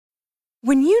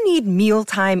When you need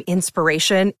mealtime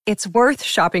inspiration, it's worth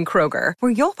shopping Kroger,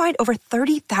 where you'll find over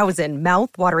 30,000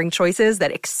 mouth-watering choices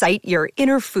that excite your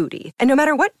inner foodie. And no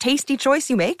matter what tasty choice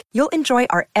you make, you'll enjoy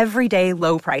our everyday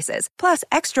low prices, plus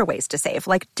extra ways to save,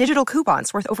 like digital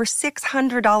coupons worth over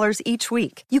 $600 each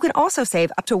week. You can also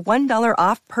save up to $1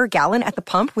 off per gallon at the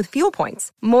pump with fuel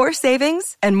points. More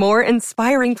savings and more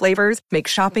inspiring flavors make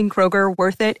shopping Kroger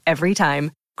worth it every time.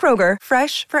 Kroger,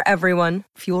 fresh for everyone.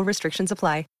 Fuel restrictions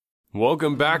apply.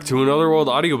 Welcome back to Another World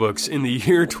Audiobooks in the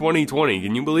year 2020.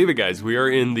 Can you believe it, guys? We are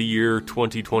in the year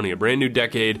 2020, a brand new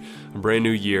decade, a brand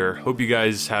new year. Hope you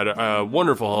guys had a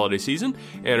wonderful holiday season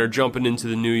and are jumping into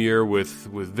the new year with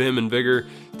vim and vigor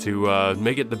to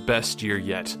make it the best year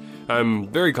yet. I'm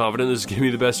very confident this is going to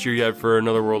be the best year yet for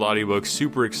Another World Audiobooks.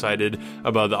 Super excited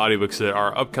about the audiobooks that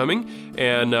are upcoming.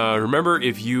 And remember,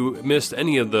 if you missed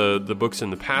any of the books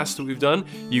in the past that we've done,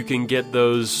 you can get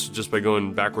those just by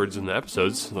going backwards in the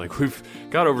episodes. Like, we've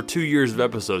got over 2 years of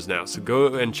episodes now, so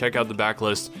go and check out the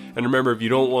backlist. And remember, if you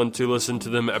don't want to listen to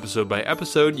them episode by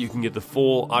episode, you can get the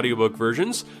full audiobook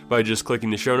versions by just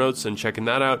clicking the show notes and checking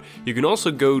that out. You can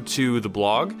also go to the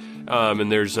blog, and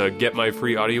there's a Get My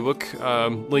Free Audiobook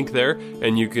link there,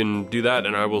 and you can do that,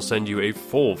 and I will send you a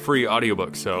full free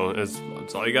audiobook. So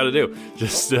that's all you got to do.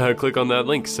 Just click on that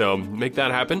link. So make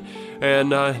that happen. And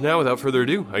now, without further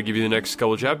ado, I give you the next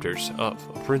couple chapters of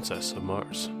A Princess of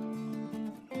Mars.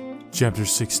 Chapter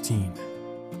 16.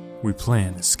 We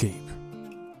Plan Escape.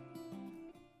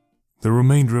 The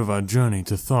remainder of our journey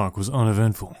to Thark was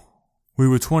uneventful. We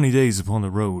were 20 days upon the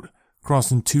road,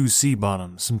 crossing 2 sea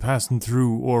bottoms and passing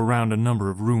through or around a number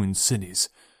of ruined cities,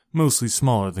 mostly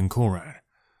smaller than Korad.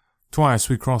 Twice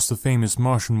we crossed the famous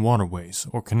Martian waterways,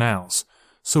 or canals,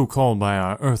 so called by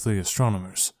our earthly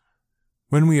astronomers.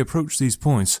 When we approached these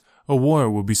points, a warrior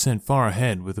would be sent far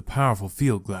ahead with a powerful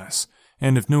field glass,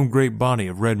 and if no great body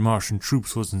of red Martian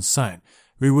troops was in sight,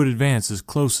 we would advance as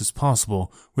close as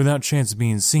possible without chance of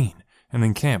being seen, and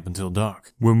then camp until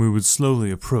dark, when we would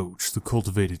slowly approach the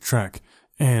cultivated track,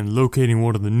 and, locating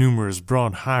one of the numerous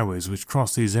broad highways which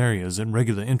cross these areas at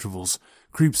regular intervals,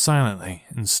 creep silently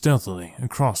and stealthily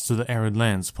across to the arid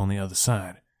lands upon the other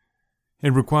side.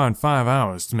 It required 5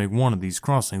 hours to make one of these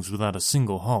crossings without a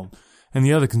single halt, and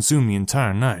the other consumed the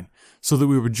entire night, so that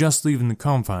we were just leaving the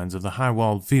confines of the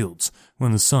high-walled fields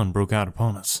when the sun broke out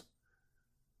upon us.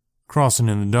 Crossing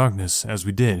in the darkness, as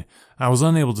we did, I was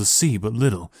unable to see but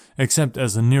little, except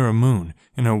as the nearer moon,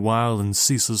 in her wild and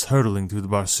ceaseless hurtling through the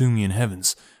Barsoomian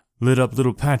heavens, lit up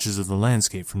little patches of the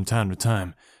landscape from time to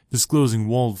time, disclosing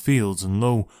walled fields and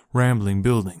low, rambling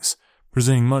buildings,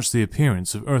 presenting much the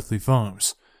appearance of earthly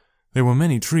farms. There were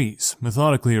many trees,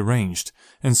 methodically arranged,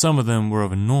 and some of them were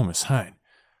of enormous height.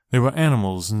 There were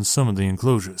animals in some of the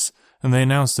enclosures, and they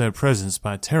announced their presence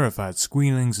by terrified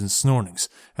squealings and snortings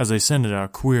as they scented our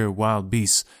queer wild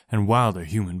beasts and wilder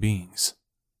human beings.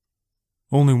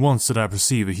 Only once did I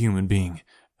perceive a human being,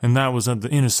 and that was at the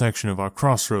intersection of our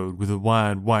crossroad with a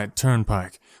wide white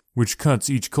turnpike, which cuts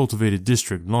each cultivated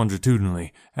district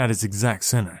longitudinally at its exact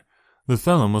center. The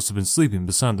fellow must have been sleeping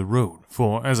beside the road,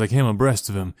 for, as I came abreast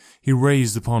of him, he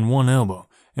raised upon one elbow,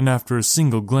 and after a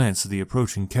single glance at the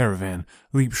approaching caravan,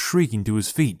 leaped shrieking to his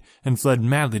feet and fled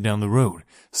madly down the road,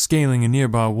 scaling a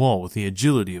nearby wall with the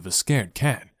agility of a scared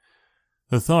cat.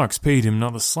 The Tharks paid him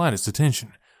not the slightest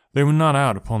attention. They were not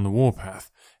out upon the warpath,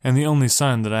 and the only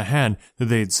sign that I had that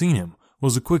they had seen him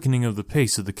was a quickening of the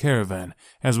pace of the caravan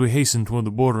as we hastened toward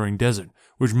the bordering desert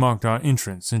which marked our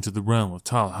entrance into the realm of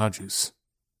Tal Hajus.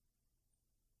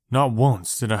 Not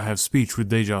once did I have speech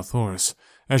with Dejah Thoris,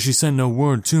 as she sent no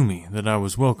word to me that I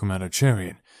was welcome at her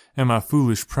chariot, and my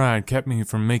foolish pride kept me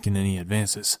from making any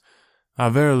advances. I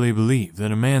verily believe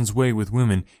that a man's way with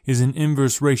women is in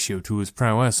inverse ratio to his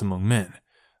prowess among men.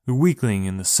 The weakling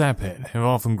and the saphead have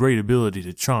often great ability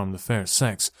to charm the fair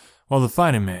sex, while the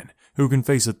fighting man, who can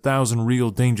face 1,000 real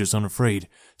dangers unafraid,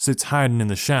 sits hiding in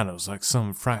the shadows like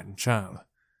some frightened child.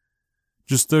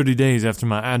 Just 30 days after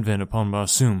my advent upon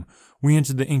Barsoom, we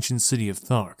entered the ancient city of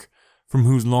Thark, from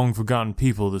whose long-forgotten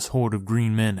people this horde of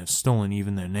green men have stolen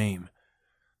even their name.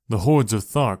 The hordes of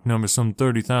Thark number some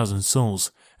 30,000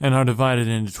 souls, and are divided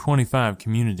into 25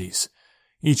 communities.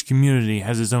 Each community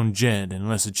has its own Jed and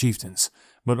lesser chieftains,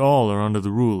 but all are under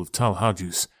the rule of Tal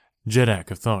Hajus,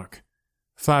 Jeddak of Thark.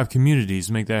 5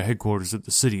 communities make their headquarters at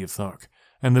the city of Thark,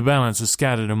 and the balance are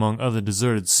scattered among other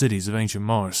deserted cities of ancient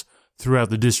Mars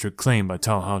throughout the district claimed by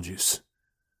Tal Hajus.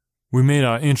 We made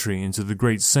our entry into the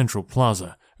great central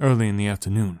plaza early in the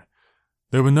afternoon.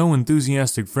 There were no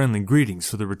enthusiastic friendly greetings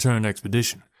for the returned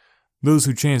expedition. Those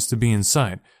who chanced to be in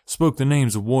sight spoke the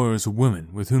names of warriors or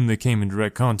women with whom they came in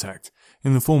direct contact,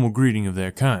 in the formal greeting of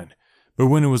their kind, But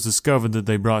when it was discovered that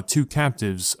they brought 2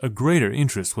 captives, a greater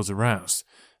interest was aroused,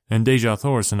 and Dejah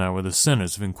Thoris and I were the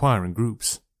centers of inquiring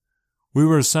groups. We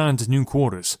were assigned to new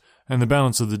quarters, and the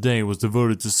balance of the day was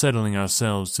devoted to settling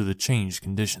ourselves to the changed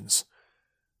conditions.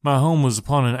 My home was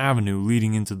upon an avenue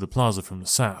leading into the plaza from the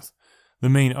south, the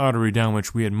main artery down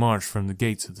which we had marched from the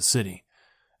gates of the city.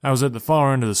 I was at the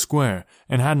far end of the square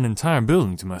and had an entire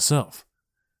building to myself.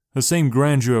 The same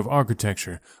grandeur of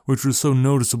architecture, which was so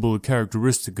noticeable a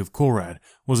characteristic of Korad,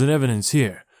 was in evidence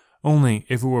here, only,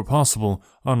 if it were possible,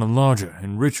 on a larger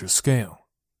and richer scale.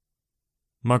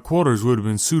 My quarters would have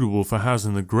been suitable for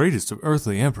housing the greatest of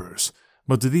earthly emperors,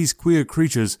 but to these queer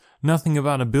creatures nothing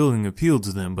about a building appealed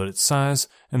to them but its size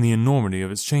and the enormity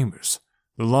of its chambers.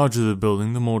 The larger the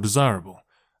building, the more desirable,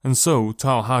 and so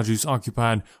Tal Hajus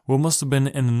occupied what must have been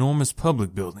an enormous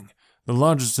public building, the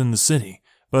largest in the city,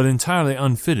 but entirely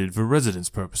unfitted for residence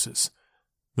purposes.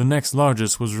 The next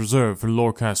largest was reserved for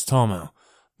Lorcas Talmel,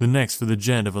 the next for the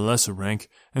Jed of a lesser rank,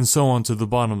 and so on to the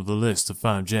bottom of the list of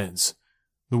 5 Jeds.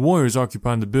 The warriors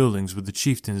occupied the buildings with the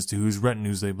chieftains to whose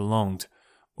retinues they belonged,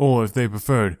 or, if they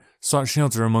preferred, sought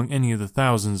shelter among any of the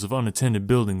thousands of unattended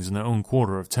buildings in their own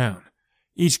quarter of town,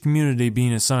 each community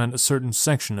being assigned a certain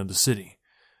section of the city.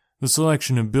 The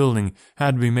selection of building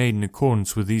had to be made in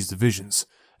accordance with these divisions,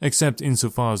 except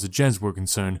insofar as the Jeds were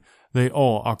concerned, they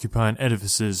all occupying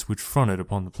edifices which fronted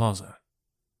upon the plaza.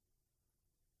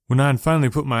 When I had finally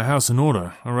put my house in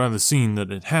order, or rather seen that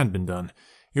it had been done,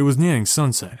 it was nearing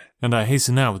sunset, and I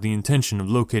hastened out with the intention of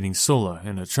locating Sola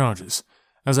and her charges,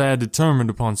 as I had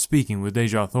determined upon speaking with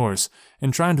Dejah Thoris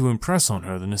and trying to impress on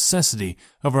her the necessity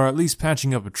of our at least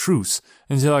patching up a truce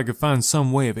until I could find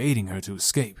some way of aiding her to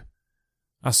escape.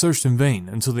 I searched in vain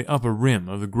until the upper rim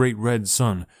of the great red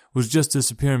sun was just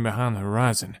disappearing behind the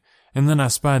horizon, and then I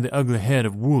spied the ugly head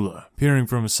of Woola peering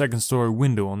from a second-story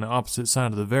window on the opposite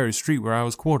side of the very street where I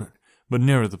was quartered, but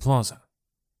nearer the plaza.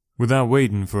 Without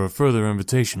waiting for a further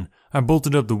invitation, I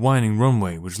bolted up the winding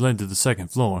runway which led to the second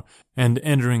floor, and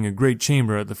entering a great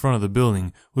chamber at the front of the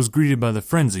building, was greeted by the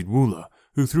frenzied Woola,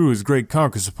 who threw his great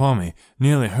carcass upon me,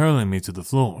 nearly hurling me to the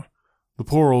floor. The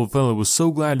poor old fellow was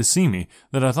so glad to see me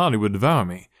that I thought he would devour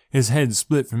me, his head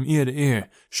split from ear to ear,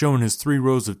 showing his 3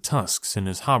 rows of tusks and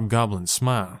his hobgoblin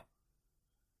smile.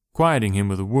 Quieting him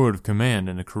with a word of command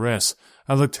and a caress,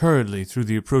 I looked hurriedly through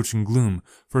the approaching gloom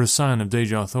for a sign of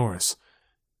Dejah Thoris,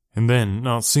 and then,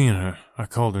 not seeing her, I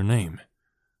called her name.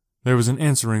 There was an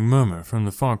answering murmur from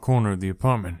the far corner of the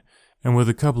apartment, and with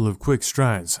a couple of quick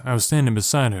strides, I was standing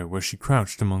beside her where she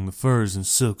crouched among the furs and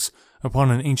silks upon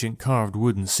an ancient carved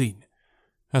wooden seat.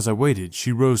 As I waited,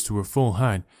 she rose to her full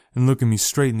height, and looking me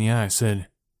straight in the eye, said,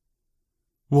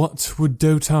 "What would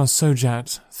Dotar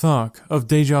Sojat, Thark, of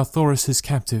Dejah Thoris his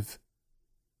captive?"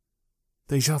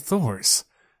 "Dejah Thoris,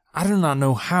 I do not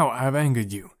know how I have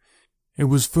angered you. It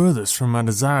was furthest from my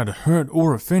desire to hurt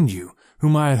or offend you,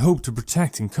 whom I had hoped to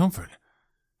protect and comfort.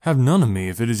 Have none of me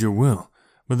if it is your will,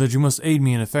 but that you must aid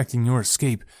me in effecting your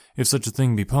escape, if such a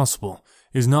thing be possible,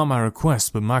 is not my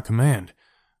request but my command.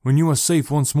 When you are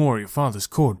safe once more at your father's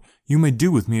court, you may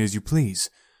do with me as you please,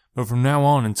 but from now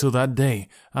on until that day,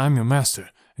 I am your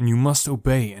master, and you must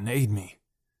obey and aid me."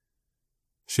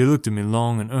 She looked at me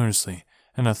long and earnestly,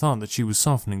 and I thought that she was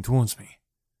softening towards me.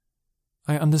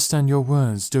 "I understand your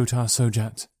words, Dotar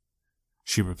Sojat,"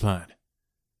 she replied.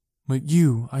 "But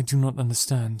you I do not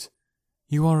understand.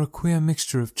 You are a queer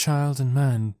mixture of child and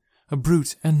man, a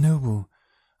brute and noble.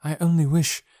 I only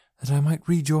wish that I might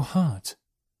read your heart."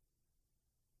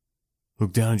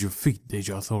 "Look down at your feet,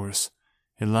 Dejah Thoris.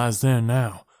 It lies there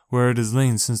now, where it has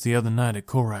lain since the other night at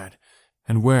Korad,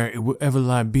 and where it will ever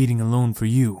lie beating alone for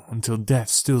you until death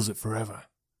stills it forever."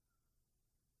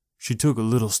 She took a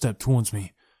little step towards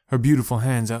me, her beautiful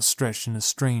hands outstretched in a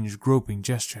strange, groping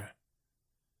gesture.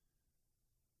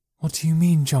 "What do you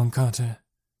mean, John Carter?"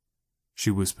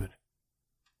 she whispered.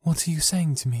 "What are you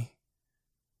saying to me?"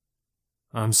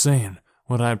 "I'm saying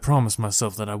what I had promised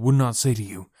myself that I would not say to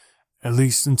you, at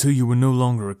least until you were no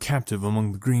longer a captive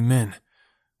among the green men.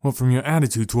 What from your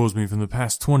attitude towards me from the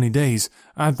past 20 days,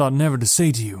 I had thought never to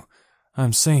say to you.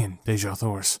 I'm saying, Dejah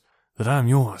Thoris, that I am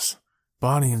yours,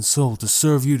 body and soul, to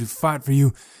serve you, to fight for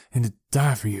you, and to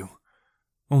die for you.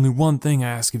 Only one thing I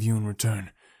ask of you in return,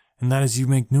 and that is you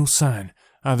make no sign,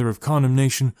 either of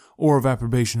condemnation or of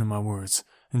approbation of my words,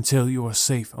 until you are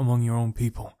safe among your own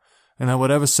people, and that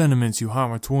whatever sentiments you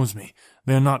harbor towards me,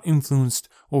 they are not influenced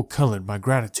or colored by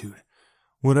gratitude.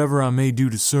 Whatever I may do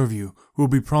to serve you will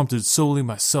be prompted solely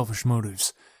by selfish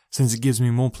motives, since it gives me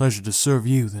more pleasure to serve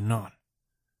you than not."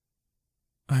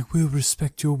 "I will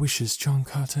respect your wishes, John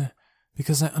Carter,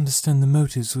 because I understand the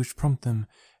motives which prompt them,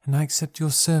 and I accept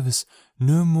your service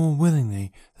no more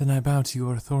willingly than I bow to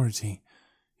your authority.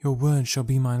 Your word shall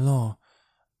be my law.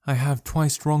 I have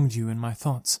twice wronged you in my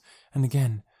thoughts, and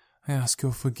again I ask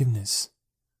your forgiveness."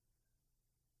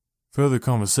 Further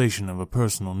conversation of a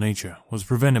personal nature was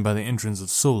prevented by the entrance of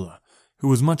Sola, who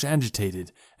was much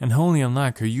agitated and wholly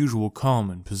unlike her usual calm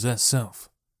and possessed self.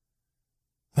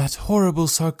 "That horrible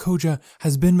Sarkoja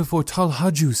has been before Tal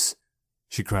Hajus,"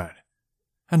 she cried,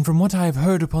 "and from what I have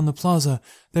heard upon the plaza,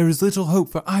 there is little hope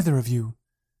for either of you."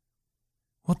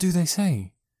 "What do they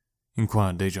say?"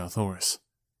 inquired Dejah Thoris.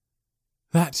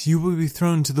 "That you will be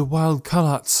thrown to the wild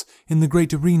Kalats in the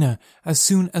great arena as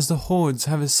soon as the hordes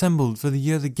have assembled for the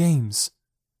yearly games."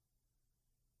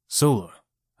 "Sola,"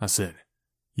 I said,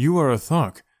 "you are a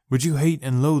Thark, but you hate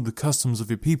and loathe the customs of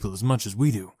your people as much as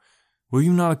we do. Will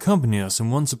you not accompany us in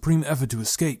one supreme effort to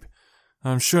escape?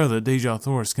 I am sure that Dejah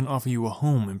Thoris can offer you a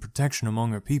home and protection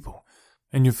among her people,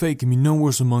 and your fate can be no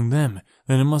worse among them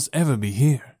than it must ever be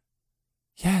here."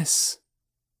 "Yes,"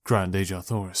 cried Dejah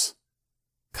Thoris.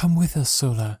 "Come with us,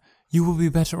 Sola. You will be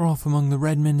better off among the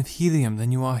red men of Helium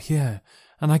than you are here,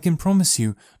 and I can promise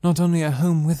you not only a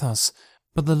home with us,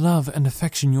 but the love and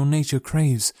affection your nature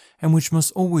craves, and which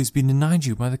must always be denied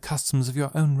you by the customs of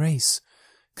your own race.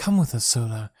 Come with us,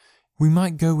 Sola. We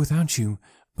might go without you,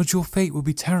 but your fate would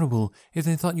be terrible if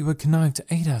they thought you had connived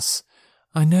to aid us.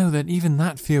 I know that even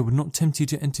that fear would not tempt you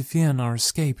to interfere in our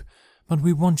escape, but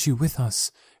we want you with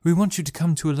us. We want you to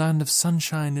come to a land of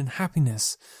sunshine and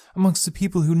happiness, amongst the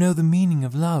people who know the meaning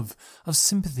of love, of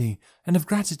sympathy, and of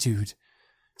gratitude.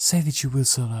 Say that you will,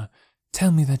 Sola.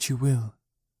 Tell me that you will."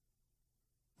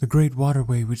 "The great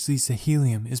waterway which leads to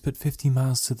Helium is but 50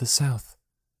 miles to the south,"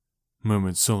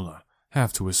 murmured Sola,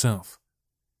 half to herself.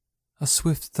 "A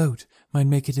swift thoat might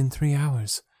make it in 3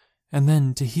 hours, and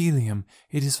then to Helium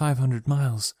it is 500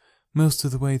 miles, most of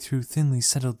the way through thinly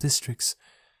settled districts.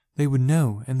 They would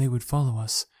know, and they would follow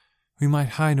us. We might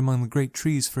hide among the great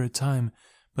trees for a time,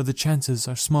 but the chances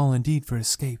are small indeed for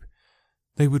escape.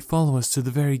 They would follow us to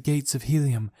the very gates of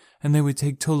Helium, and they would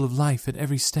take toll of life at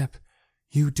every step.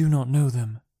 You do not know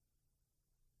them."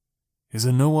 "Is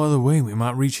there no other way we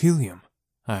might reach Helium?"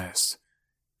 I asked.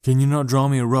 "Can you not draw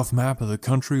me a rough map of the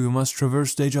country we must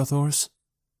traverse, Dejah Thoris?"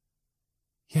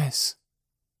 "Yes,"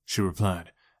 she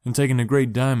replied, and taking a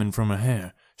great diamond from her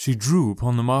hair, she drew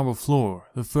upon the marble floor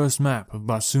the first map of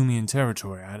Barsoomian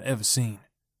territory I had ever seen.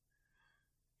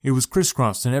 It was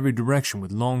crisscrossed in every direction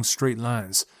with long straight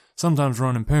lines, sometimes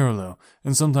running parallel,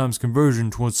 and sometimes converging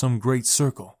towards some great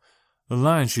circle. The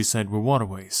lines, she said, were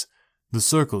waterways, the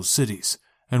circles cities,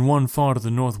 and one far to the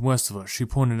northwest of us she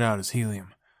pointed out as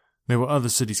Helium. There were other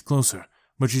cities closer,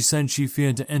 but she said she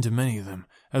feared to enter many of them,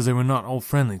 as they were not all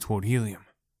friendly toward Helium.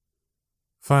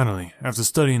 Finally, after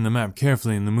studying the map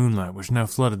carefully in the moonlight which now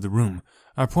flooded the room,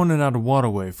 I pointed out a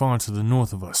waterway far to the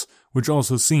north of us, which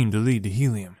also seemed to lead to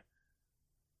Helium.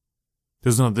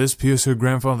 "Does not this pierce her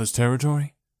grandfather's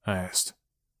territory?" I asked.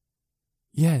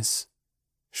 "Yes,"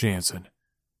 she answered,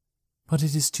 "but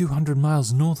it is 200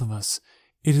 miles north of us.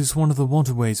 It is one of the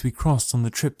waterways we crossed on the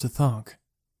trip to Thark."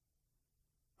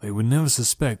 "They would never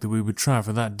suspect that we would try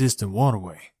for that distant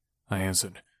waterway," I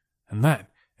answered, "and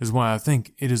that is why I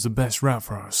think it is the best route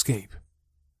for our escape."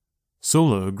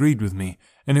 Sola agreed with me,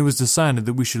 and it was decided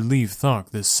that we should leave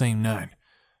Thark this same night,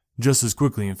 just as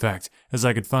quickly, in fact, as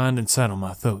I could find and saddle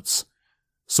my thoats.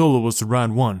 Sola was to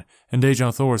ride one, and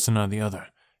Dejah Thoris and I the other,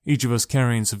 each of us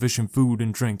carrying sufficient food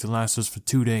and drink to last us for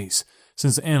 2 days,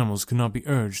 since the animals could not be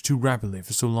urged too rapidly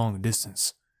for so long a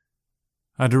distance.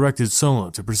 I directed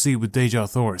Sola to proceed with Dejah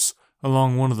Thoris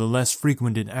along one of the less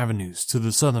frequented avenues to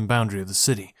the southern boundary of the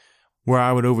city, where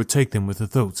I would overtake them with the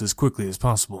thoats as quickly as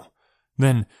possible.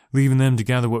 Then, leaving them to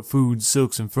gather what food,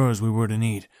 silks, and furs we were to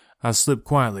need, I slipped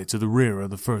quietly to the rear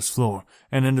of the first floor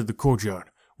and entered the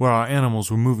courtyard, where our animals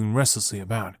were moving restlessly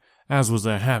about, as was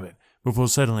their habit, before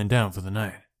settling down for the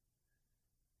night.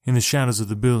 In the shadows of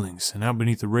the buildings, and out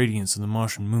beneath the radiance of the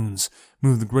Martian moons,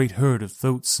 moved the great herd of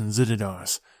thoats and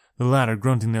zitidars, the latter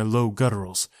grunting their low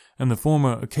gutturals, and the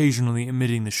former occasionally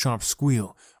emitting the sharp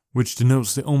squeal, which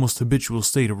denotes the almost habitual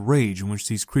state of rage in which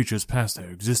these creatures pass their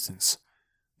existence.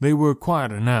 They were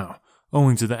quieter now,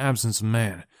 owing to the absence of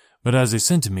man, but as they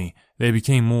scented me, they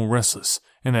became more restless,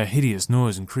 and their hideous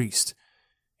noise increased.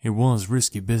 It was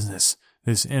risky business,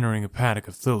 this entering a paddock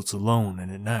of thoats alone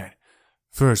and at night.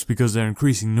 First, because their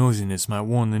increasing noisiness might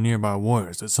warn the nearby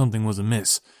warriors that something was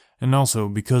amiss, and also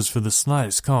because for the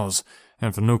slightest cause,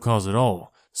 and for no cause at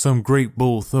all, some great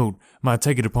bull thoat might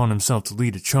take it upon himself to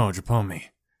lead a charge upon me.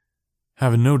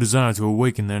 Having no desire to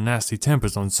awaken their nasty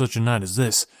tempers on such a night as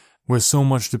this, where so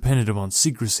much depended upon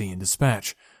secrecy and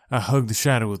dispatch, I hugged the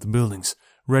shadow of the buildings,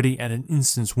 ready at an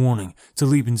instant's warning to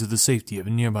leap into the safety of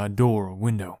a nearby door or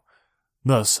window.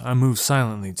 Thus, I moved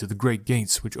silently to the great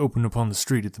gates which opened upon the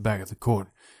street at the back of the court,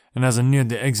 and as I neared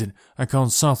the exit, I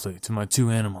called softly to my 2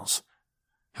 animals.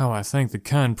 How I thanked the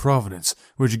kind Providence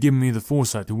which had given me the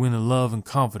foresight to win the love and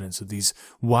confidence of these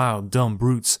wild, dumb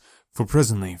brutes, for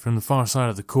presently, from the far side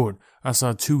of the court, I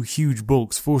saw 2 huge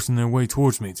bulks forcing their way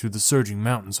towards me through the surging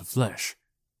mountains of flesh.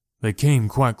 They came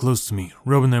quite close to me,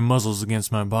 rubbing their muzzles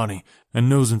against my body, and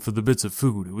nosing for the bits of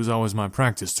food it was always my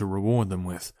practice to reward them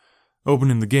with.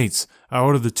 Opening the gates, I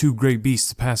ordered the 2 great beasts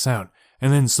to pass out,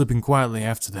 and then slipping quietly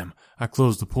after them, I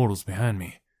closed the portals behind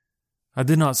me. I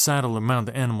did not saddle or mount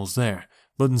the animals there,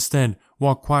 but instead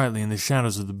walked quietly in the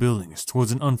shadows of the buildings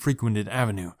towards an unfrequented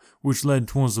avenue which led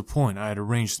towards the point I had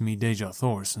arranged to meet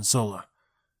Dejah-Thoris and Sola.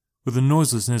 With the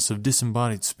noiselessness of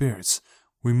disembodied spirits,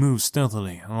 we moved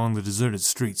stealthily along the deserted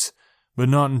streets, but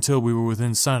not until we were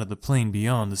within sight of the plain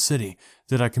beyond the city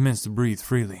did I commence to breathe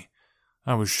freely.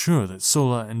 I was sure that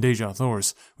Sola and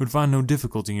Dejah-Thoris would find no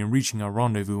difficulty in reaching our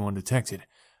rendezvous undetected,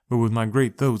 but with my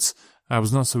great thoughts, I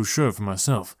was not so sure for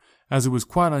myself, as it was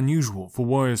quite unusual for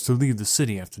warriors to leave the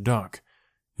city after dark.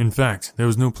 In fact, there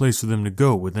was no place for them to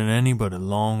go within any but a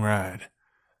long ride.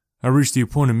 I reached the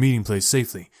appointed meeting place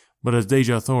safely, but as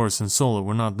Dejah-Thoris and Sola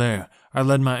were not there, I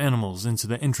led my animals into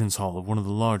the entrance hall of one of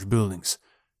the large buildings.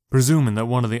 Presuming that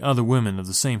one of the other women of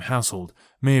the same household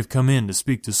may have come in to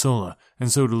speak to Sola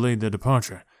and so delayed their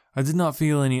departure, I did not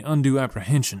feel any undue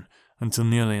apprehension until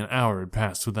nearly an hour had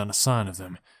passed without a sign of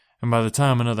them, and by the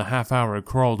time another half-hour had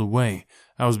crawled away,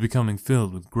 I was becoming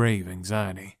filled with grave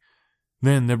anxiety.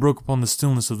 Then there broke upon the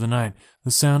stillness of the night the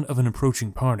sound of an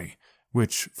approaching party,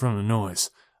 which, from the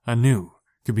noise, I knew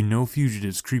could be no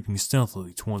fugitives creeping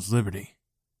stealthily towards liberty.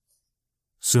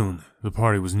 Soon the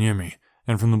party was near me,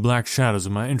 and from the black shadows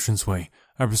of my entranceway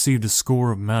I perceived a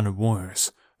score of mounted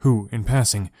warriors, who, in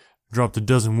passing, dropped a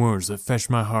dozen words that fetched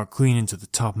my heart clean into the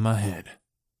top of my head.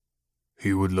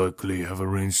 "He would likely have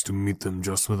arranged to meet them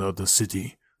just without the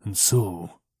city, and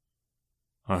so—"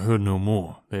 I heard no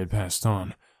more. They had passed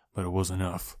on, but it was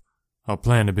enough. Our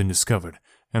plan had been discovered,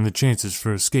 and the chances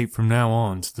for escape from now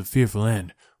on to the fearful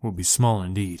end would be small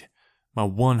indeed. My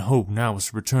one hope now was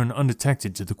to return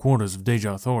undetected to the quarters of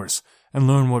Dejah-Thoris and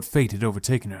learn what fate had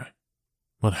overtaken her.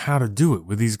 But how to do it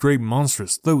with these great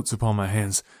monstrous thoughts upon my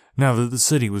hands, now that the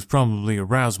city was probably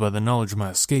aroused by the knowledge of my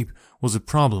escape, was a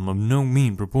problem of no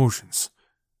mean proportions.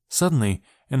 Suddenly,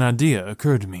 an idea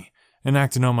occurred to me, and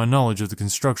acting on my knowledge of the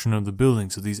construction of the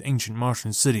buildings of these ancient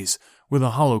Martian cities, with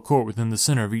a hollow court within the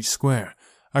center of each square,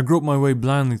 I groped my way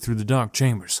blindly through the dark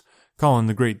chambers, calling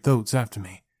the great thoats after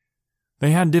me.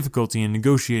 They had difficulty in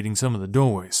negotiating some of the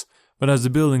doorways, but as the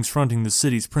buildings fronting the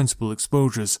city's principal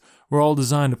exposures were all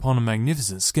designed upon a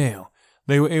magnificent scale,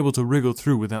 they were able to wriggle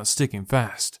through without sticking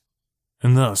fast.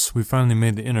 And thus we finally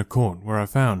made the inner court, where I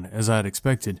found, as I had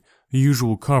expected, the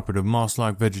usual carpet of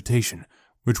moss-like vegetation,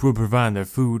 which would provide their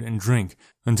food and drink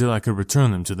until I could return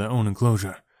them to their own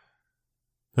enclosure.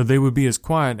 That they would be as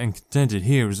quiet and contented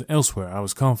here as elsewhere I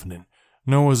was confident,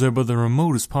 nor was there but the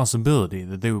remotest possibility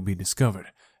that they would be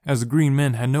discovered, as the green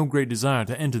men had no great desire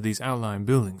to enter these outlying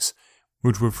buildings,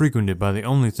 which were frequented by the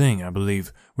only thing, I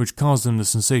believe, which caused them the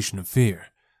sensation of fear,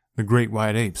 the great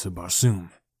white apes of Barsoom.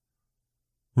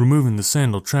 Removing the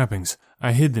sandal trappings,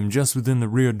 I hid them just within the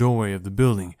rear doorway of the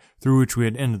building through which we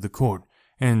had entered the court,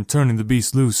 and, turning the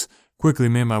beast loose, quickly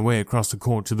made my way across the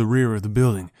court to the rear of the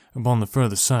building upon the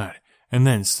further side, and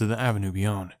thence to the avenue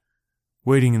beyond.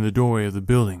 Waiting in the doorway of the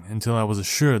building until I was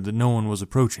assured that no one was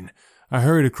approaching, I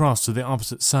hurried across to the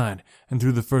opposite side and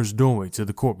through the first doorway to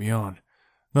the court beyond.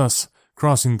 Thus,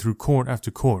 crossing through court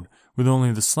after court, with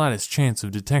only the slightest chance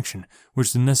of detection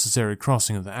which the necessary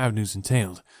crossing of the avenues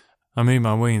entailed, I made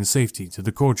my way in safety to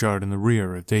the courtyard in the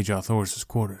rear of Dejah-Thoris'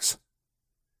 quarters.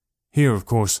 Here, of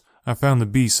course, I found the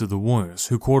beasts of the warriors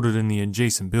who quartered in the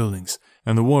adjacent buildings,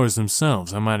 and the warriors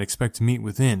themselves I might expect to meet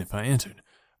within if I entered,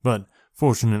 but,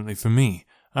 fortunately for me,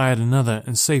 I had another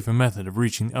and safer method of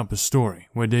reaching the upper story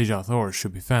where Dejah-Thoris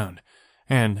should be found,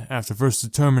 and, after first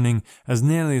determining as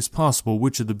nearly as possible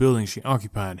which of the buildings she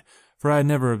occupied, for I had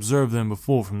never observed them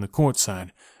before from the court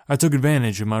side, I took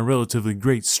advantage of my relatively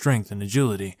great strength and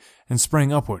agility, and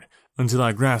sprang upward until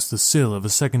I grasped the sill of a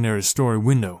secondary story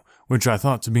window, which I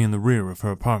thought to be in the rear of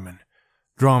her apartment.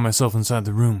 Drawing myself inside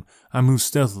the room, I moved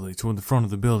stealthily toward the front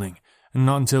of the building, and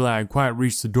not until I had quite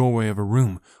reached the doorway of her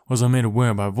room was I made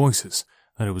aware by voices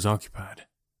that it was occupied.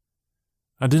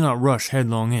 I did not rush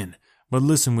headlong in, but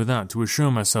listened without to assure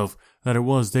myself that it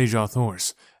was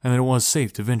Dejah-Thoris, and that it was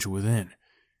safe to venture within.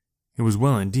 It was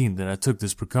well indeed that I took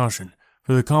this precaution,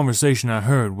 for the conversation I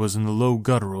heard was in the low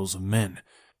gutturals of men,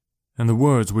 and the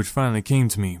words which finally came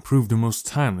to me proved a most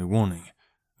timely warning.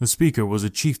 The speaker was a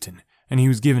chieftain, and he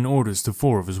was giving orders to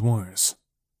 4 of his warriors.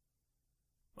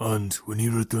 "And when he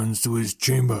returns to his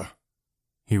chamber,"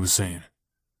 he was saying,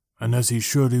 "and as he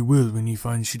surely will when he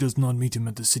finds she does not meet him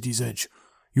at the city's edge,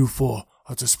 you 4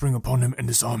 are to spring upon him and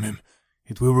disarm him.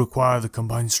 It will require the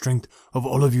combined strength of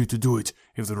all of you to do it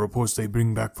if the reports they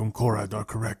bring back from Korad are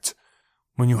correct.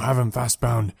 When you have him fast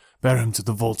bound, bear him to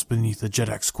the vaults beneath the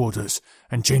Jedak's quarters,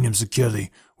 and chain him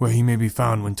securely where he may be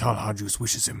found when Tal Hajus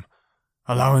wishes him.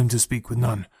 Allow him to speak with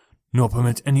none, nor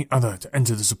permit any other to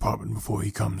enter this apartment before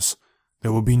he comes.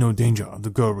 There will be no danger of the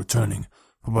girl returning,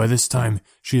 for by this time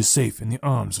she is safe in the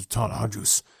arms of Tal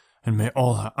Hajus, and may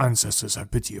all her ancestors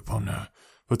have pity upon her,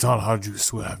 for Tal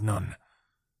Hajus will have none.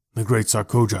 The great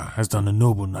Sarkoja has done a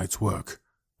noble knight's work.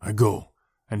 I go,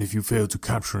 and if you fail to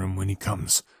capture him when he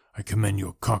comes, I commend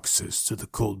your carcasses to the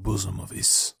cold bosom of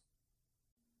Is."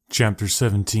 Chapter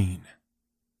 17.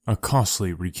 A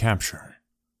Costly Recapture.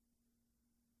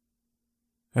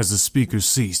 As the speaker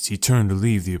ceased, he turned to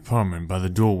leave the apartment by the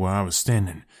door where I was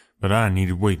standing, but I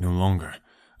needed wait no longer.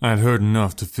 I had heard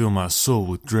enough to fill my soul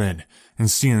with dread, and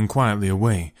stealing quietly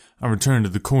away, I returned to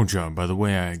the courtyard by the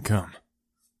way I had come.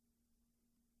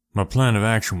 My plan of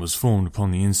action was formed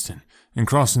upon the instant, and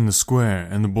crossing the square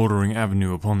and the bordering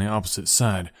avenue upon the opposite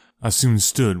side, I soon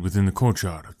stood within the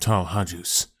courtyard of Tal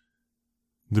Hajus.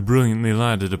 The brilliantly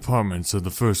lighted apartments of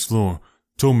the first floor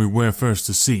told me where first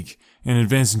to seek, and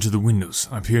advancing to the windows,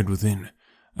 I peered within.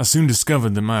 I soon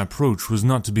discovered that my approach was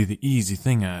not to be the easy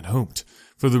thing I had hoped,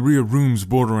 for the rear rooms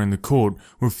bordering the court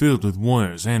were filled with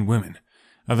warriors and women.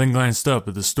 I then glanced up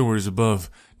at the stories above,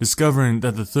 discovering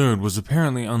that the third was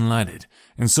apparently unlighted,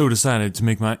 and so decided to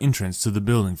make my entrance to the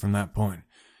building from that point.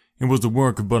 It was the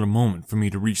work of but a moment for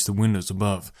me to reach the windows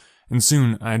above, and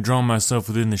soon I had drawn myself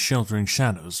within the sheltering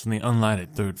shadows from the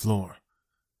unlighted 3rd floor.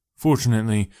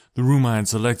 Fortunately, the room I had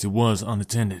selected was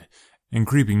unattended, and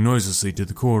creeping noiselessly to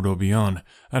the corridor beyond,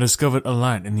 I discovered a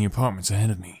light in the apartments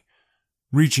ahead of me.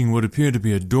 Reaching what appeared to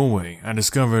be a doorway, I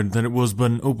discovered that it was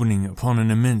but an opening upon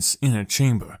an immense inner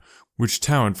chamber, which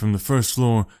towered from the 1st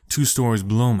floor 2 stories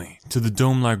below me to the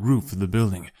dome-like roof of the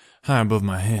building, high above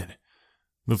my head.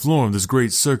 The floor of this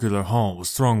great circular hall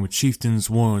was thronged with chieftains,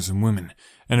 warriors, and women,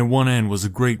 and at one end was a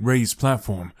great raised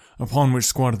platform, upon which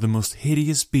squatted the most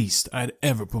hideous beast I had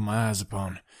ever put my eyes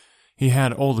upon. He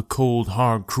had all the cold,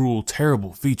 hard, cruel,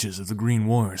 terrible features of the Green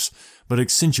Warriors, but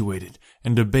accentuated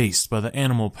and debased by the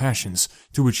animal passions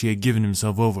to which he had given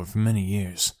himself over for many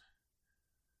years.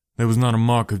 There was not a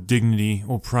mark of dignity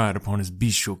or pride upon his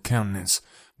bestial countenance,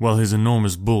 while his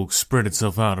enormous bulk spread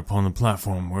itself out upon the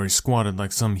platform where he squatted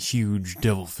like some huge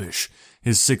devilfish,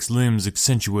 his 6 limbs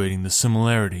accentuating the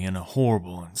similarity in a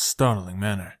horrible and startling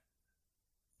manner.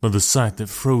 But the sight that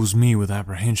froze me with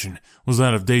apprehension was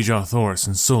that of Dejah Thoris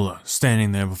and Sola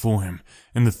standing there before him,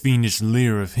 and the fiendish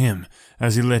leer of him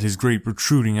as he let his great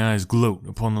protruding eyes gloat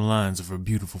upon the lines of her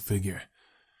beautiful figure.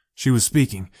 She was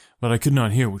speaking, but I could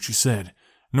not hear what she said,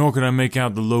 nor could I make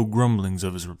out the low grumblings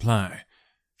of his reply.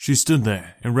 She stood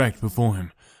there, erect before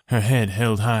him, her head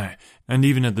held high, and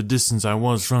even at the distance I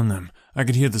was from them, I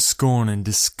could hear the scorn and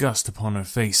disgust upon her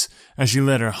face as she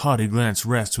let her haughty glance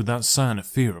rest without sign of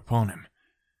fear upon him.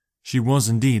 She was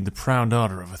indeed the proud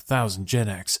daughter of 1,000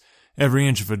 Jedaks, every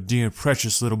inch of her dear,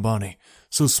 precious little body,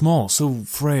 so small, so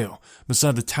frail,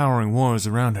 beside the towering warriors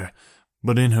around her,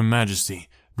 but in her majesty,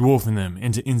 dwarfing them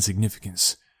into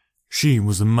insignificance. She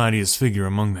was the mightiest figure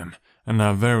among them, and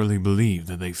I verily believe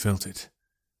that they felt it.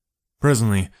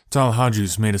 Presently, Tal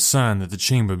Hajus made a sign that the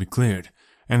chamber be cleared,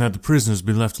 and that the prisoners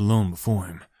be left alone before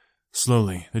him.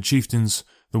 Slowly, the chieftains,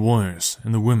 the warriors,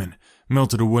 and the women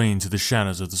melted away into the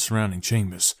shadows of the surrounding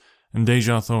chambers, and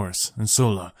Dejah Thoris and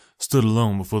Sola stood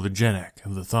alone before the Jedak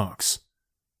of the Tharks.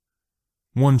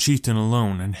 One chieftain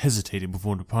alone had hesitated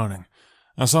before departing.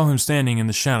 I saw him standing in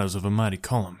the shadows of a mighty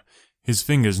column, his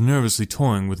fingers nervously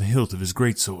toying with the hilt of his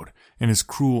greatsword, and his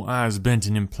cruel eyes bent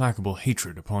in implacable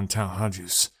hatred upon Tal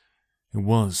Hajus. It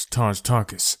was Tarj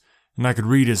Tarkas, and I could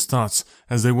read his thoughts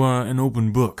as they were an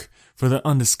open book, for the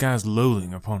undisguised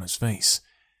loathing upon his face.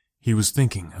 He was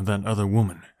thinking of that other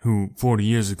woman who, 40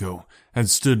 years ago, had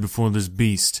stood before this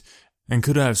beast, and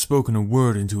could I have spoken a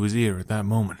word into his ear at that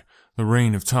moment, the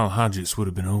reign of Tal Hajus would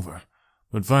have been over.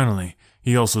 But finally,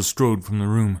 he also strode from the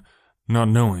room, not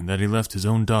knowing that he left his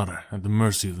own daughter at the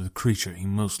mercy of the creature he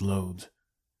most loathed.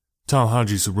 Tal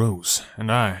Hajus arose,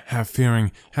 and I, half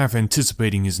fearing, half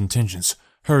anticipating his intentions,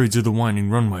 hurried to the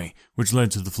winding runway which led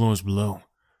to the floors below.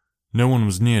 No one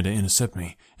was near to intercept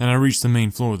me, and I reached the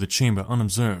main floor of the chamber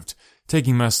unobserved,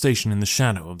 taking my station in the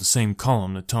shadow of the same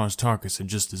column that Tarj Tarkas had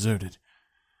just deserted.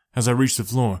 As I reached the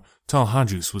floor, Tal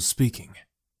Hajus was speaking.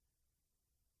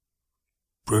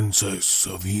 Princess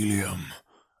of Helium,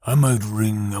 I might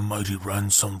wring a mighty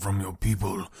ransom from your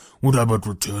people, would I but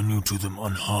return you to them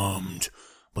unharmed,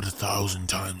 but 1,000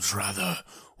 times rather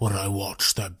would I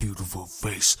watch that beautiful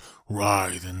face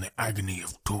writhe in the agony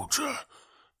of torture.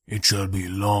 It shall be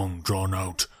long drawn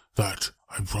out, that,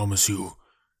 I promise you.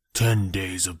 10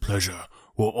 days of pleasure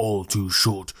were all too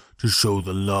short to show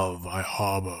the love I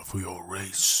harbor for your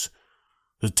race.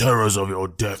 The terrors of your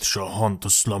death shall haunt the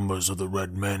slumbers of the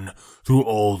Red Men through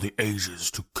all the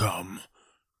ages to come.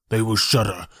 They will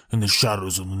shudder in the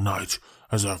shadows of the night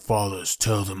as their fathers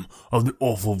tell them of the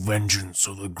awful vengeance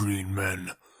of the Green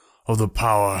Men, of the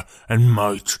power and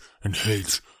might and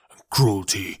hate and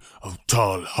cruelty of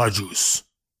Tal Hajus.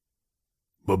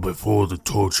 But before the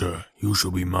torture you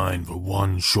shall be mine for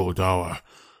 1 short hour,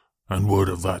 and word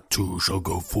of that too shall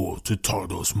go forth to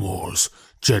Tardos Mors,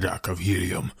 Jeddak of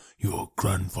Helium, your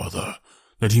grandfather,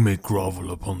 that he may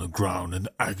grovel upon the ground in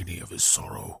the agony of his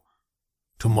sorrow.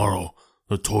 Tomorrow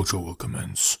the torture will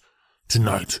commence.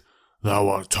 Tonight thou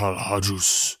art Tal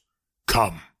Hajus.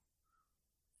 Come.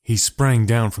 He sprang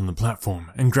down from the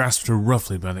platform and grasped her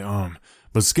roughly by the arm,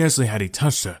 but scarcely had he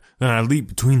touched her than I leaped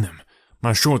between them.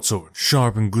 My short sword,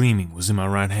 sharp and gleaming, was in my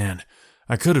right hand.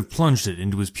 I could have plunged it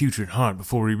into his putrid heart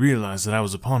before he realized that I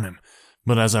was upon him,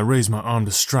 but as I raised my arm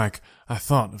to strike, I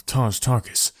thought of Tars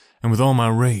Tarkas, and with all my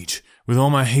rage, with all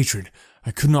my hatred,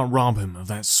 I could not rob him of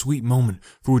that sweet moment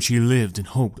for which he lived and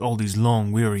hoped all these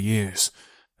long, weary years.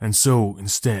 And so,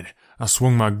 instead, I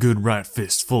swung my good right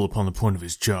fist full upon the point of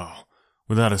his jaw.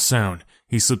 Without a sound,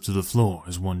 he slipped to the floor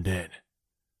as one dead.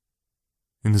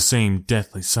 In the same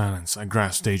deathly silence, I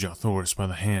grasped Dejah Thoris by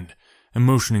the hand, and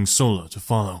motioning Sola to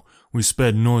follow, we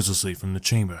sped noiselessly from the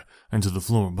chamber and to the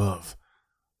floor above.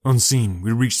 Unseen,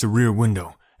 we reached the rear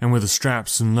window, and with the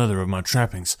straps and leather of my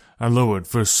trappings, I lowered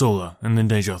first Sola and then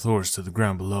Dejah Thoris to the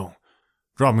ground below.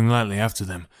 Dropping lightly after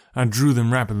them, I drew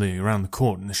them rapidly around the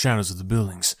court in the shadows of the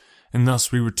buildings, and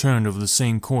thus we returned over the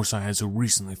same course I had so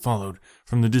recently followed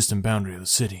from the distant boundary of the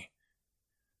city.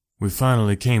 We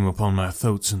finally came upon my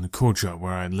thoats in the courtyard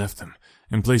where I had left them,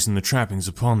 and placing the trappings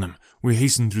upon them, we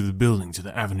hastened through the building to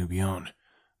the avenue beyond.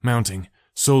 Mounting,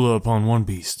 Sola upon one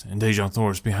beast, and Dejah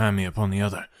Thoris behind me upon the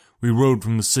other, we rode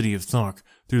from the city of Thark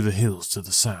through the hills to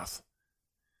the south.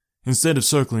 Instead of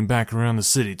circling back around the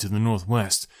city to the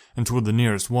northwest and toward the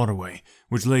nearest waterway,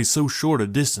 which lay so short a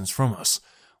distance from us,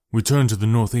 we turned to the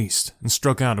northeast and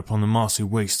struck out upon the mossy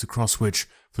waste across which,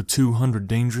 for 200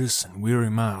 dangerous and weary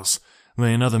miles,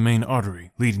 lay another main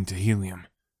artery leading to Helium.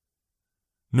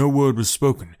 No word was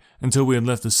spoken until we had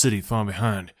left the city far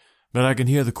behind, but I could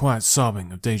hear the quiet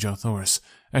sobbing of Dejah Thoris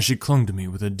as she clung to me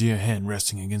with her dear head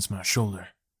resting against my shoulder.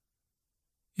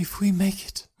 "If we make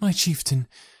it, my chieftain,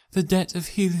 the debt of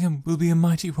Helium will be a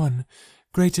mighty one,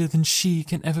 greater than she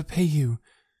can ever pay you.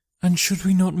 And should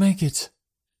we not make it,"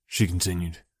 she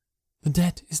continued, "the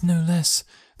debt is no less,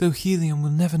 though Helium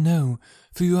will never know,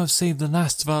 for you have saved the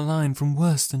last of our line from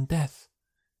worse than death."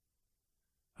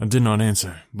 I did not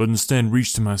answer, but instead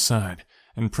reached to my side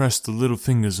and pressed the little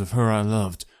fingers of her I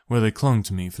loved where they clung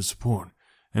to me for support,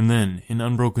 and then, in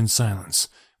unbroken silence,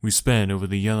 we sped over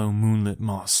the yellow moonlit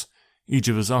moss, each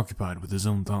of us occupied with his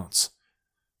own thoughts.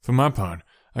 For my part,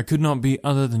 I could not be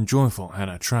other than joyful had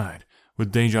I tried,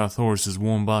 with Dejah Thoris's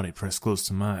warm body pressed close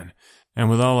to mine, and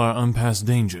with all our unpassed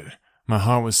danger, my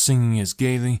heart was singing as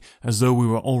gaily as though we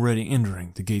were already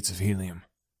entering the gates of Helium.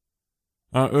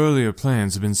 Our earlier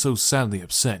plans had been so sadly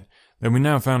upset that we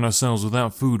now found ourselves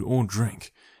without food or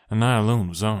drink, and I alone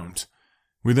was armed.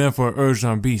 We therefore urged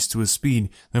our beasts to a speed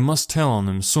that must tell on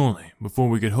them sorely before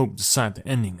we could hope to sight the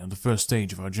ending of the first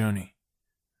stage of our journey.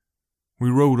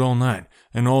 We rode all night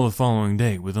and all the following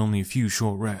day with only a few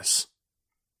short rests.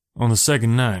 On the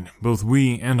second night, both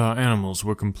we and our animals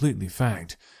were completely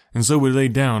fagged, and so we lay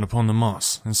down upon the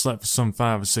moss and slept for some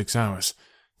 5 or 6 hours,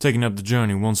 taking up the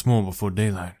journey once more before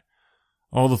daylight.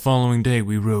 All the following day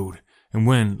we rode, and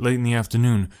when, late in the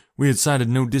afternoon, we had sighted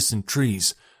no distant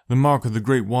trees, the mark of the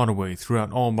great waterway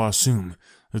throughout all Barsoom,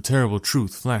 the terrible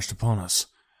truth flashed upon us.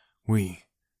 We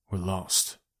were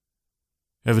lost.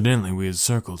 Evidently we had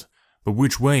circled, but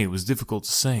which way it was difficult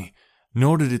to say,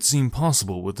 nor did it seem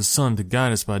possible with the sun to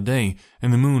guide us by day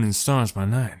and the moon and stars by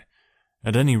night.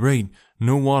 At any rate,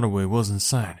 no waterway was in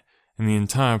sight, and the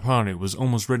entire party was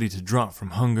almost ready to drop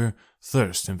from hunger,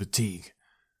 thirst, and fatigue.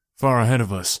 Far ahead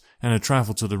of us, and a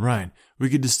trifle to the right, we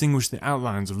could distinguish the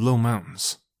outlines of low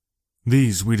mountains.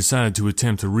 These we decided to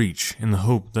attempt to reach, in the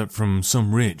hope that from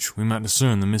some ridge we might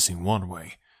discern the missing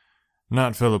waterway.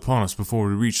 Night fell upon us before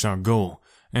we reached our goal,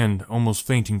 and, almost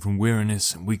fainting from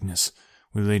weariness and weakness,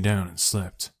 we lay down and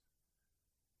slept.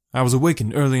 I was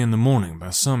awakened early in the morning by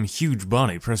some huge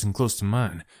body pressing close to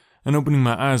mine, and opening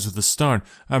my eyes with a start,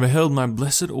 I beheld my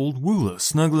blessed old Woola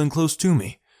snuggling close to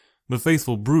me. The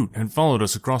faithful brute had followed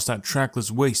us across that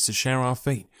trackless waste to share our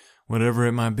fate, whatever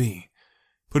it might be.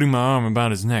 Putting my arm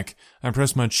about his neck, I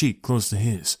pressed my cheek close to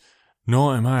his.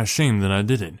 Nor am I ashamed that I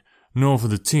did it, nor for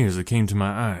the tears that came to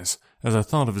my eyes, as I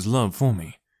thought of his love for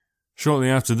me. Shortly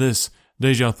after this,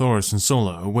 Dejah Thoris and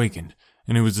Sola awakened,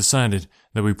 and it was decided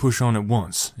that we push on at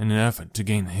once in an effort to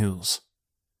gain the hills.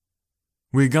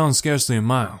 We had gone scarcely a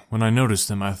mile when I noticed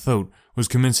that my throat was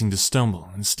commencing to stumble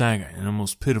and stagger in a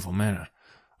most pitiful manner,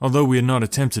 although we had not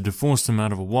attempted to force him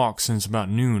out of a walk since about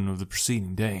noon of the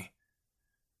preceding day.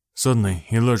 Suddenly,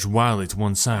 he lurched wildly to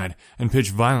one side and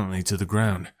pitched violently to the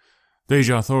ground.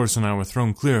 Dejah Thoris and I were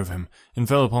thrown clear of him and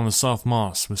fell upon the soft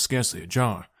moss with scarcely a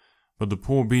jar, but the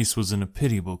poor beast was in a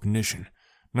pitiable condition,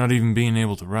 not even being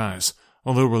able to rise,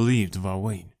 although relieved of our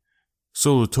weight.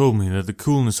 Sola told me that the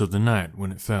coolness of the night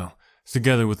when it fell,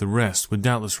 together with the rest, would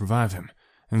doubtless revive him,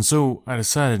 and so I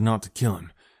decided not to kill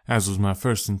him, as was my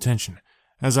first intention,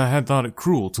 as I had thought it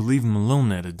cruel to leave him alone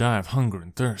there to die of hunger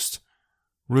and thirst.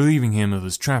 Relieving him of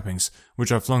his trappings,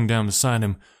 which I flung down beside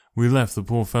him, we left the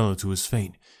poor fellow to his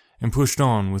fate, and pushed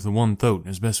on with the one throat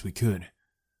as best we could.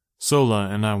 Sola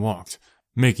and I walked,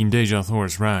 making Dejah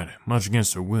Thoris ride, much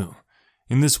against her will.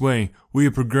 In this way, we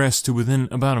had progressed to within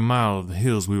about a mile of the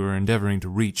hills we were endeavoring to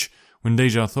reach, when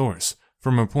Dejah Thoris,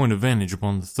 from her point of vantage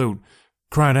upon the throat,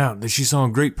 cried out that she saw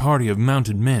a great party of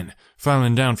mounted men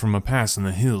filing down from a pass in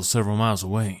the hills several miles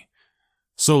away.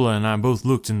 Sola and I both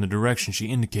looked in the direction she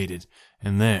indicated,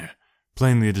 and there,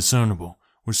 plainly discernible,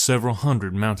 were several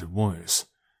hundred mounted warriors.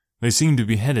 They seemed to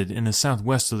be headed in a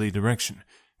southwesterly direction,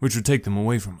 which would take them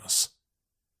away from us.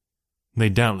 They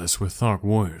doubtless were Thark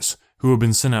warriors, who had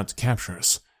been sent out to capture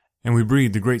us, and we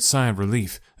breathed a great sigh of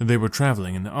relief that they were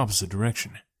traveling in the opposite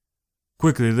direction.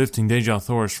 Quickly lifting Dejah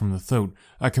Thoris from the throat,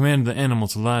 I commanded the animal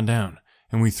to lie down,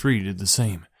 and we three did the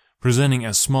same, presenting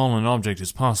as small an object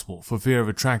as possible for fear of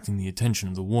attracting the attention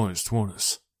of the warriors toward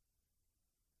us.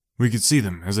 We could see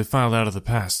them as they filed out of the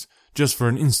pass, just for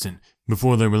an instant,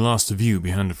 before they were lost to view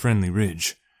behind a friendly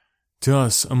ridge. To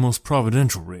us, a most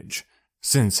providential ridge,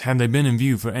 since, had they been in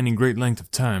view for any great length of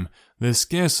time, they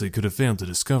scarcely could have failed to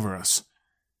discover us.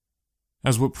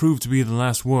 As what proved to be the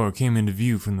last warrior came into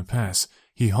view from the pass,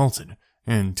 he halted,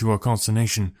 and, to our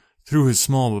consternation, threw his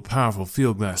small but powerful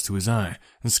field glass to his eye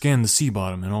and scanned the sea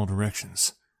bottom in all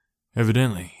directions.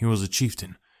 Evidently, he was a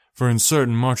chieftain, for in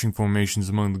certain marching formations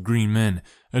among the green men,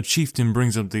 a chieftain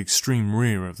brings up the extreme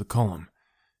rear of the column.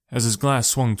 As his glass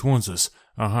swung towards us,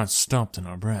 our hearts stopped in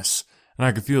our breasts, and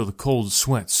I could feel the cold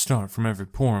sweat start from every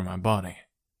pore in my body.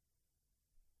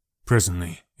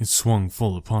 Presently, it swung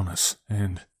full upon us,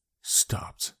 and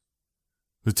stopped.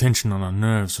 The tension on our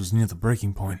nerves was near the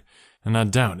breaking point, and I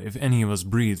doubt if any of us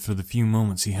breathed for the few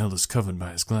moments he held us covered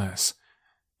by his glass.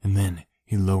 And then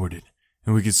he lowered it,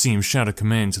 and we could see him shout a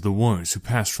command to the warriors who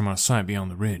passed from our sight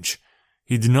beyond the ridge.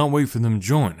 He did not wait for them to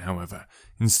join, however.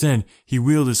 Instead, he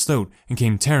wheeled his throat and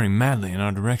came tearing madly in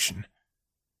our direction.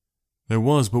 There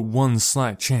was but one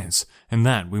slight chance, and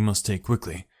that we must take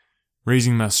quickly.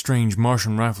 Raising my strange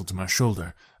Martian rifle to my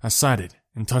shoulder, I sighted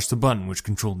and touched the button which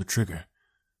controlled the trigger.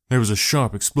 There was a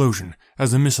sharp explosion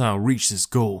as the missile reached its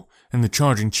goal, and the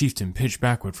charging chieftain pitched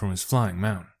backward from his flying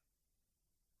mount.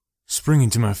 Springing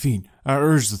to my feet, I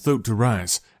urged the throat to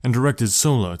rise, and directed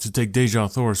Sola to take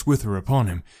Dejah Thoris with her upon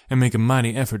him, and make a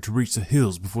mighty effort to reach the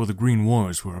hills before the green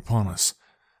warriors were upon us.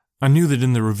 I knew that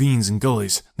in the ravines and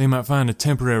gullies they might find a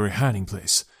temporary hiding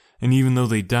place, and even though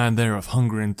they died there of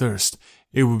hunger and thirst,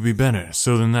 it would be better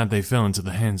so than that they fell into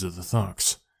the hands of the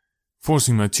Tharks.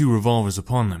 Forcing my 2 revolvers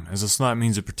upon them as a slight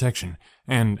means of protection,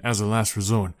 and, as a last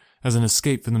resort, as an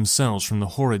escape for themselves from the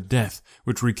horrid death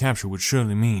which recapture would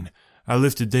surely mean, I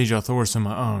lifted Dejah Thoris in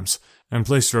my arms, and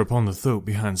placed her upon the throat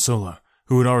behind Sola,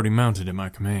 who had already mounted at my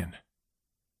command.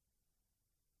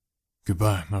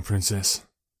 "Goodbye, my princess,"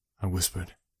 I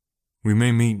whispered. "We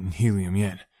may meet in Helium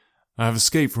yet. I have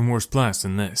escaped from worse plights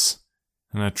than this,"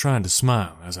 and I tried to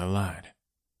smile as I lied.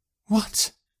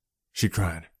 "What?" she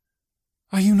cried.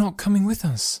 "Are you not coming with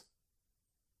us?"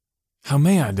 "How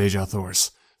may I, Dejah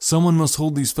Thoris? Someone must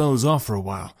hold these fellows off for a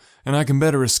while, and I can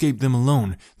better escape them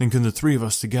alone than can the 3 of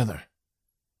us together."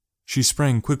 She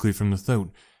sprang quickly from the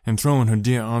throat, and throwing her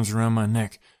dear arms around my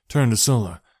neck, turned to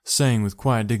Sola, saying with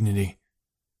quiet dignity,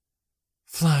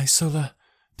 "Fly, Sola.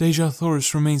 Dejah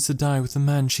Thoris remains to die with the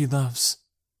man she loves."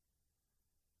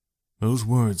 Those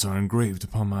words are engraved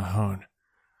upon my heart.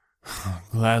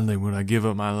 Gladly would I give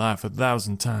up my life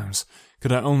 1,000 times,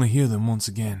 could I only hear them once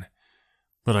again.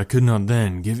 But I could not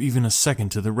then give even a second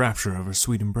to the rapture of her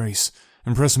sweet embrace,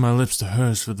 and pressing my lips to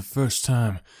hers for the first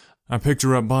time, I picked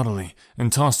her up bodily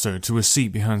and tossed her to a seat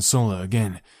behind Sola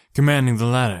again, commanding the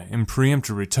latter in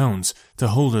peremptory tones to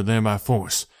hold her there by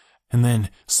force, and then,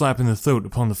 slapping the throat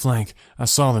upon the flank, I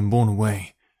saw them borne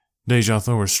away, Dejah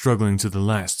Thoris struggling to the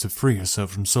last to free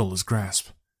herself from Sola's grasp.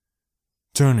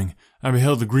 Turning, I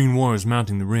beheld the green warriors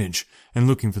mounting the ridge and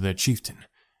looking for their chieftain.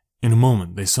 In a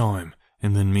moment they saw him,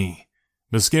 and then me.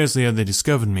 But scarcely had they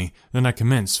discovered me than I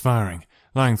commenced firing,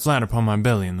 lying flat upon my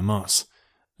belly in the moss.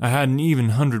 I had an even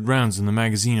 100 rounds in the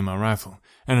magazine of my rifle,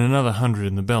 and another 100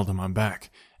 in the belt on my back,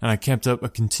 and I kept up a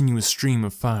continuous stream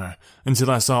of fire until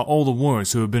I saw all the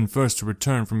warriors who had been first to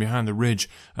return from behind the ridge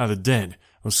either dead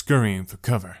or scurrying for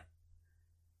cover.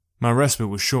 My respite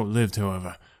was short-lived,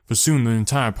 however, for soon the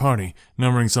entire party,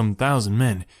 numbering some 1,000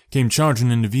 men, came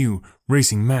charging into view,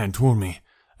 racing mad toward me.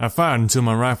 I fired until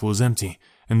my rifle was empty,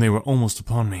 and they were almost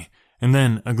upon me, and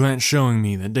then, a glance showing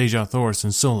me that Dejah Thoris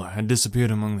and Sola had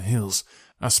disappeared among the hills,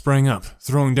 I sprang up,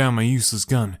 throwing down my useless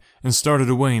gun, and started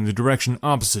away in the direction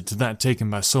opposite to that taken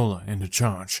by Sola in her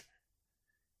charge.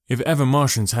 If ever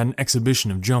Martians had an exhibition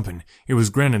of jumping, it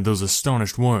was granted those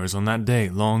astonished warriors on that day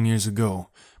long years ago,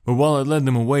 but while it led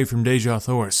them away from Dejah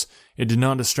Thoris, it did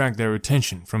not distract their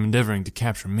attention from endeavoring to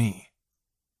capture me.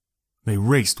 They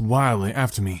raced wildly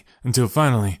after me, until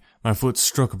finally my foot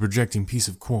struck a projecting piece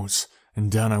of quartz,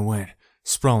 and down I went,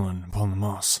 sprawling upon the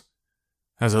moss.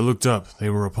 As I looked up, they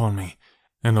were upon me,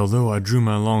 and although I drew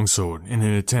my longsword in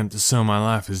an attempt to sell my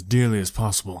life as dearly as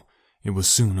possible, it was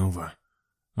soon over.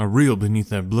 I reeled beneath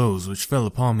their blows, which fell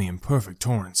upon me in perfect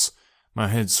torrents. My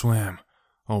head swam,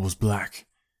 all was black,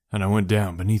 and I went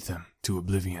down beneath them to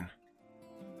oblivion.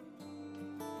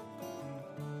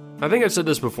 I think I've said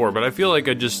this before, but I feel like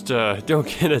I just don't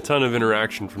get a ton of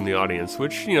interaction from the audience,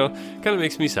 which, kind of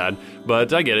makes me sad.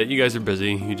 But I get it. You guys are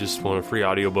busy. You just want a free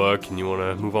audiobook and you want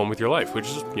to move on with your life, which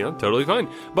is, totally fine.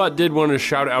 But did want to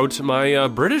shout out my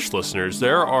British listeners.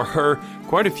 There are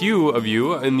quite a few of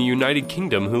you in the United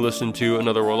Kingdom who listen to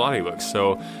Another World Audiobooks,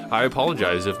 so I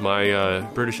apologize if my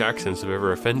British accents have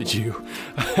ever offended you.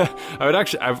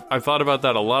 I've thought about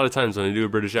that a lot of times when I do a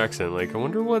British accent. Like, I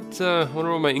wonder what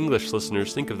my English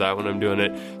listeners think of that when I'm doing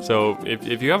it. So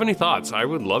if you have any thoughts, I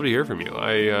would love to hear from you.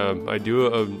 I do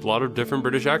a lot of different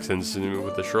British accents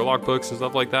with the Sherlock books and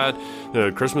stuff like that.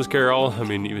 The Christmas Carol,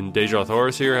 even Dejah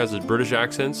Thoris here has a British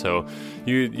accent, so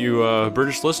you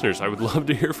British listeners, I would love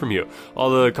to hear from you. All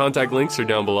the contact links are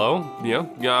down below.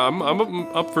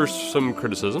 I'm up for some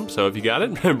criticism, so if you got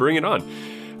it, bring it on.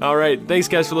 All right, thanks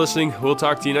guys for listening. We'll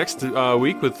talk to you next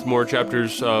week with more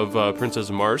chapters of Princess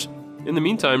of Mars. In the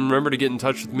meantime, remember to get in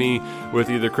touch with me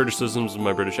with either criticisms of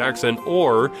my British accent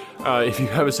or if you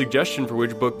have a suggestion for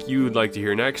which book you'd like to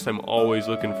hear next. I'm always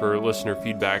looking for listener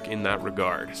feedback in that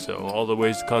regard. So all the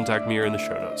ways to contact me are in the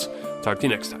show notes. Talk to you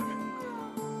next time.